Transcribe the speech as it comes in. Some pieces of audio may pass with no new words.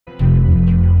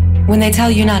When they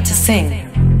tell you not to sing,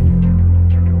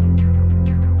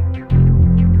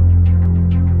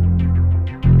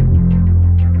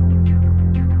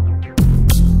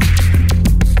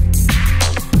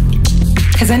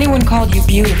 has anyone called you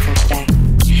beautiful today?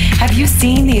 Have you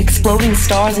seen the exploding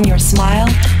stars in your smile,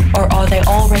 or are they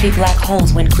already black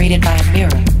holes when greeted by a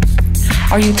mirror?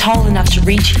 Are you tall enough to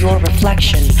reach your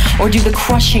reflection, or do the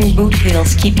crushing boot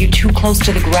heels keep you too close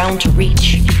to the ground to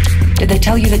reach? Did they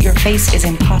tell you that your face is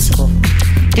impossible?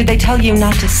 Did they tell you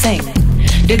not to sing?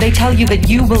 Did they tell you that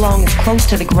you belong as close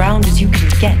to the ground as you can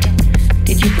get?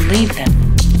 Did you believe them?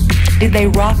 Did they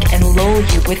rock and lull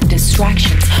you with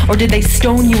distractions, or did they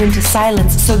stone you into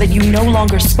silence so that you no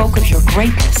longer spoke of your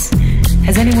greatness?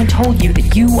 Has anyone told you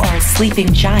that you are a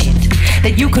sleeping giant,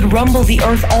 that you could rumble the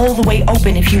earth all the way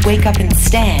open if you wake up and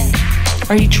stand?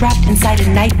 Are you trapped inside a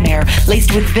nightmare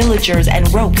laced with villagers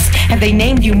and ropes? Have they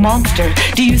named you monster?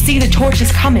 Do you see the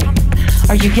torches coming?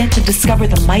 Are you yet to discover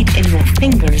the might in your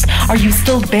fingers? Are you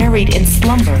still buried in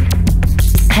slumber?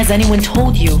 Has anyone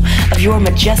told you of your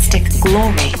majestic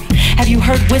glory? Have you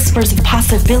heard whispers of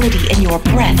possibility in your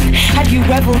breath? Have you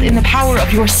reveled in the power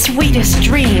of your sweetest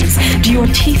dreams? Do your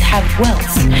teeth have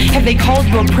welts? Have they called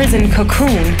you a prison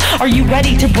cocoon? Are you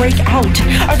ready to break out?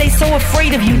 Are they so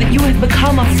afraid of you that you have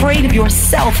become afraid of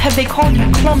yourself? Have they called you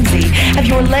clumsy? Have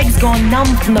your legs gone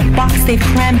numb from the box they've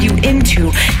crammed you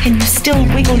into? Can you still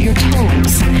wiggle your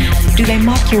toes? Do they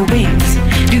mock your wings?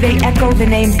 Do they echo the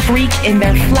name freak in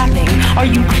their flapping? Are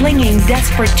you clinging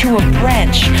desperate to a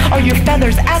branch? Are your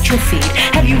feathers atrophied?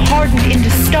 Have you hardened into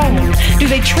stone? Do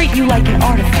they treat you like an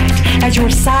artifact? Has your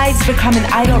size become an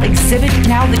idle exhibit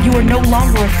now that you are no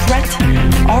longer a threat?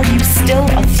 Are you still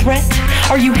a threat?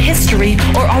 Are you history,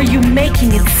 or are you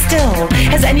making it still?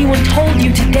 Has anyone told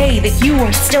you today that you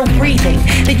are still breathing,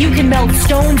 that you can melt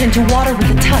stones into water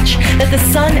with a touch, that the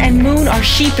sun and moon are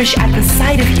sheepish at the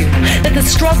sight of you, that the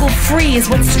struggle free is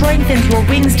what strengthens your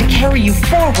wings to carry you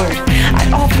forward?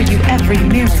 I offer you every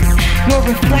mirror. Your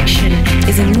reflection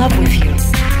is in love with you,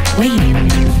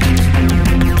 waiting.